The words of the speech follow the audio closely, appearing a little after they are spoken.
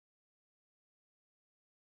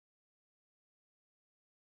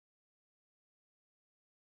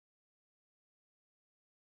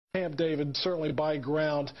Camp David, certainly by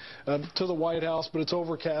ground to the White House, but it's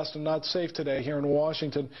overcast and not safe today here in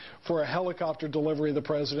Washington for a helicopter delivery of the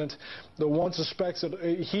president. The one suspects that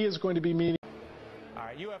he is going to be meeting. All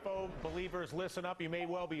right, UFO believers, listen up. You may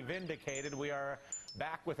well be vindicated. We are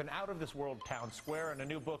back with an out-of-this-world town square and a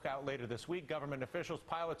new book out later this week. Government officials,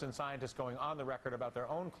 pilots, and scientists going on the record about their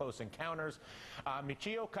own close encounters.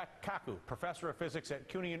 Michio Kaku, professor of physics at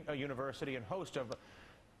CUNY University and host of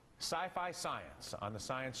Sci-Fi Science on the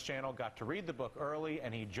Science Channel, got to read the book early,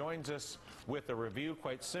 and he joins us with a review.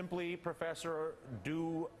 Quite simply, Professor,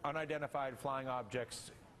 do unidentified flying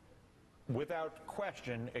objects without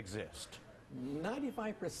question exist?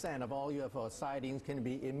 95% of all UFO sightings can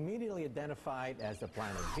be immediately identified as the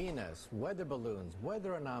planet Venus, weather balloons,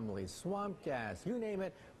 weather anomalies, swamp gas, you name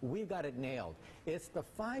it, we've got it nailed. It's the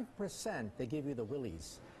 5% that give you the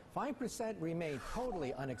willies. 5% remain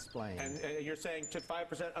totally unexplained. And you're saying to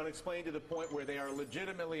 5% unexplained to the point where they are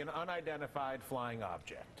legitimately an unidentified flying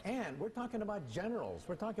object. And we're talking about generals.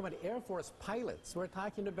 We're talking about Air Force pilots. We're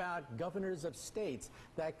talking about governors of states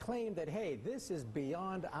that claim that, hey, this is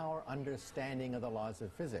beyond our understanding of the laws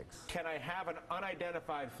of physics. Can I have an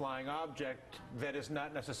unidentified flying object that is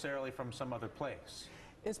not necessarily from some other place?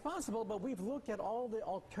 It's possible, but we've looked at all the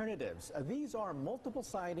alternatives. These are multiple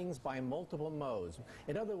sightings by multiple modes.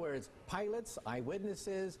 In other words, pilots,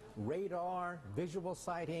 eyewitnesses, radar, visual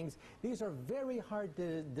sightings. These are very hard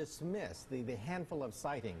to dismiss, the handful of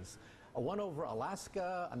sightings. One over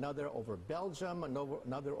Alaska, another over Belgium,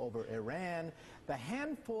 another over Iran. The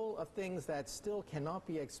handful of things that still cannot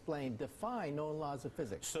be explained defy known laws of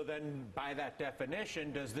physics. So then, by that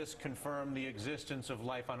definition, does this confirm the existence of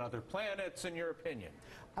life on other planets, in your opinion?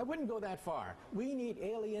 I wouldn't go that far. We need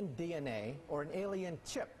alien DNA or an alien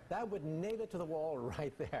chip. That would nail it to the wall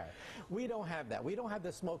right there. We don't have that. We don't have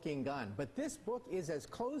the smoking gun. But this book is as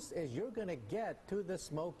close as you're going to get to the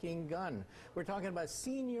smoking gun. We're talking about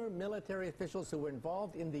senior military officials who were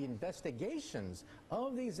involved in the investigations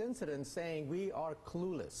of these incidents saying we are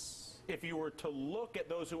clueless. If you were to look at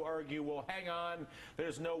those who argue, well, hang on,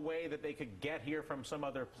 there's no way that they could get here from some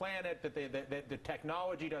other planet, that the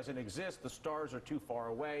technology doesn't exist, the stars are too far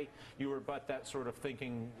away, you rebut that sort of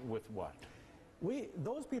thinking with what?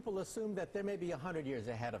 Those people assume that there may be 100 years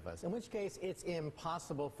ahead of us, in which case it's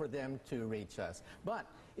impossible for them to reach us. But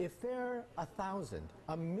if they're 1,000,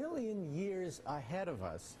 1,000,000 years ahead of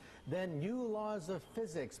us, then new laws of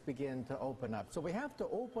physics begin to open up. So we have to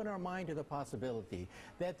open our mind to the possibility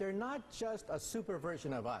that they're not just a super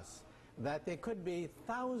version of us, that they could be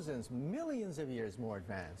thousands, millions of years more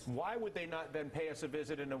advanced. Why would they not then pay us a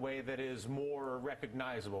visit in a way that is more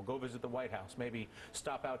recognizable? Go visit the White House, maybe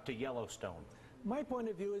stop out to Yellowstone. My point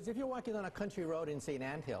of view is if you're walking on a country road in St.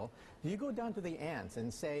 Anthill, do you go down to the ants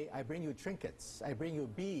and say, I bring you trinkets, I bring you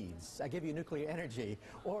beads, I give you nuclear energy,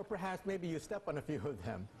 or perhaps maybe you step on a few of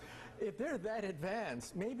them? If they're that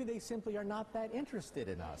advanced, maybe they simply are not that interested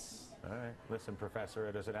in us. All right. Listen, Professor,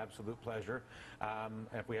 it is an absolute pleasure.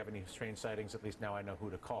 If we have any strange sightings, at least now I know who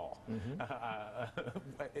to call.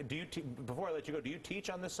 Before I let you go, do you teach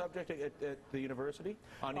on this subject at the university,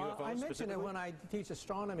 on UFOs I mention it when I teach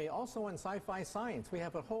astronomy. Also in Sci-Fi Science, we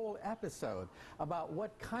have a whole episode about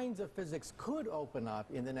what kinds of physics could open up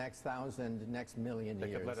in the next 1,000, next million years.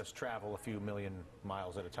 They could let us travel a few million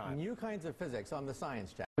miles at a time. New kinds of physics on the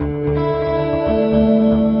Science Channel.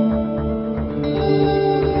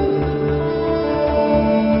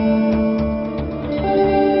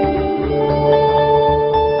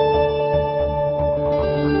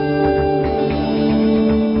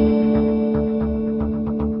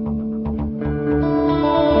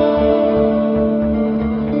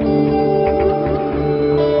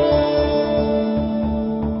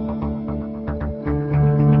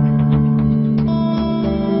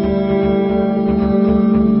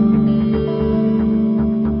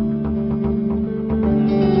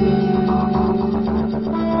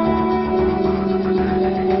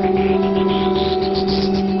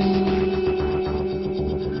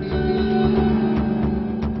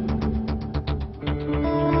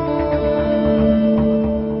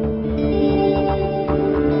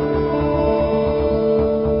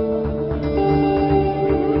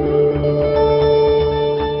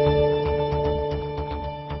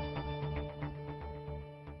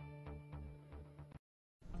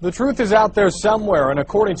 The truth is out there somewhere, and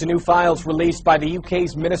according to new files released by the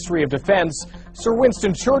UK's Ministry of Defence, Sir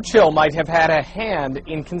Winston Churchill might have had a hand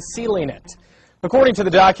in concealing it. According to the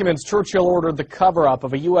documents, Churchill ordered the cover-up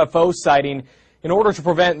of a UFO sighting in order to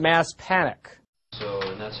prevent mass panic.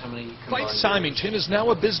 Fife Symington is now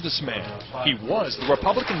a businessman. He was the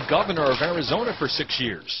Republican governor of Arizona for 6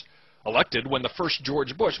 years, elected when the first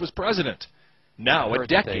George Bush was president. Now, a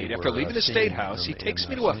decade after leaving the State House, he takes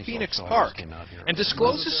me to a Phoenix park and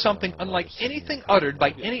discloses something unlike anything uttered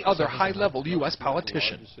by any other high-level U.S.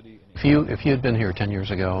 politician. If you had been here 10 years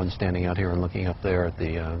ago and standing out here and looking up there at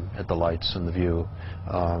the lights and the view,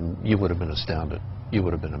 you would have been astounded. You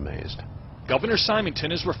would have been amazed. Governor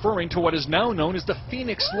Symington is referring to what is now known as the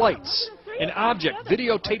Phoenix Lights, an object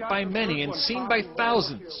videotaped by many and seen by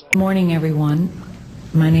thousands. Good morning, everyone.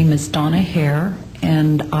 My name is Donna Hare,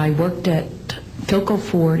 and I worked at Philco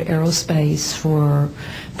Ford Aerospace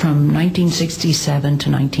from 1967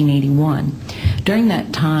 to 1981. During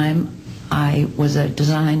that time, I was a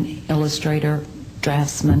design illustrator,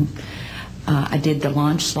 draftsman. I did the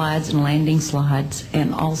launch slides and landing slides,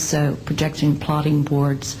 and also projection plotting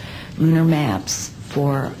boards, lunar maps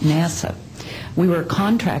for NASA. We were a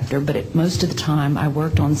contractor, but most of the time I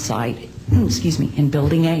worked on site, in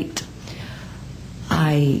Building 8.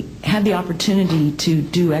 I had the opportunity to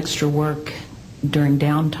do extra work during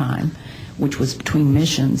downtime, which was between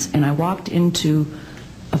missions, and I walked into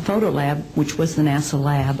a photo lab, which was the NASA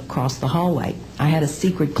lab across the hallway. I had a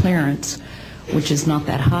secret clearance, which is not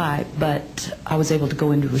that high, but I was able to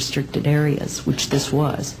go into restricted areas, which this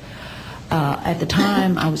was. At the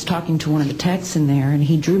time, I was talking to one of the techs in there, and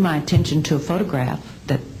he drew my attention to a photograph,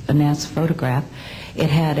 a NASA photograph. It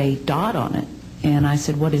had a dot on it, and I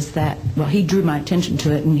said, "What is that?" Well, he drew my attention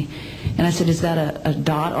to it, and I said, "Is that a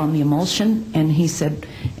dot on the emulsion?" And he said,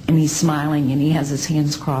 and he's smiling, and he has his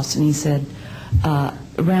hands crossed, and he said,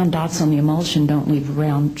 "Round dots on the emulsion don't leave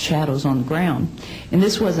round shadows on the ground." And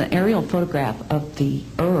this was an aerial photograph of the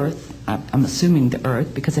Earth, I'm assuming the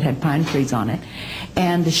Earth, because it had pine trees on it,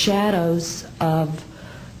 and the shadows of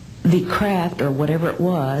the craft, or whatever it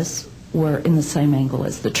was, were in the same angle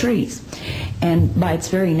as the trees. And by its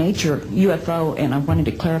very nature, UFO, and I wanted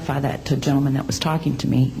to clarify that to a gentleman that was talking to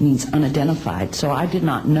me, means unidentified. So I did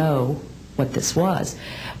not know what this was.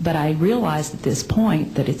 But I realized at this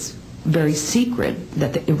point that it's very secret,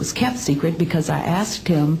 that it was kept secret, because I asked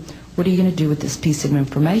him, "What are you going to do with this piece of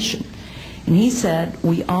information?" And he said,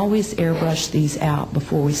 "We always airbrush these out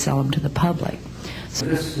before we sell them to the public." So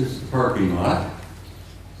this is the parking lot.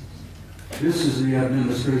 This is the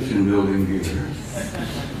administration building here.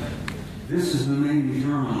 This is the main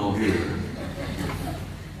terminal here.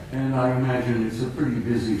 And I imagine it's a pretty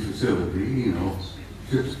busy facility, you know,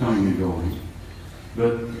 ships coming and going.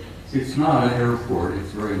 But it's not an airport,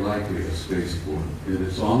 it's very likely a spaceport. It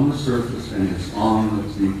is on the surface and it's on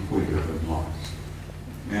the equator of Mars.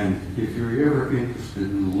 And if you're ever interested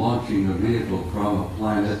in launching a vehicle from a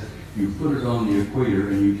planet, you put it on the equator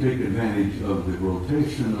and you take advantage of the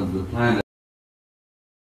rotation of the planet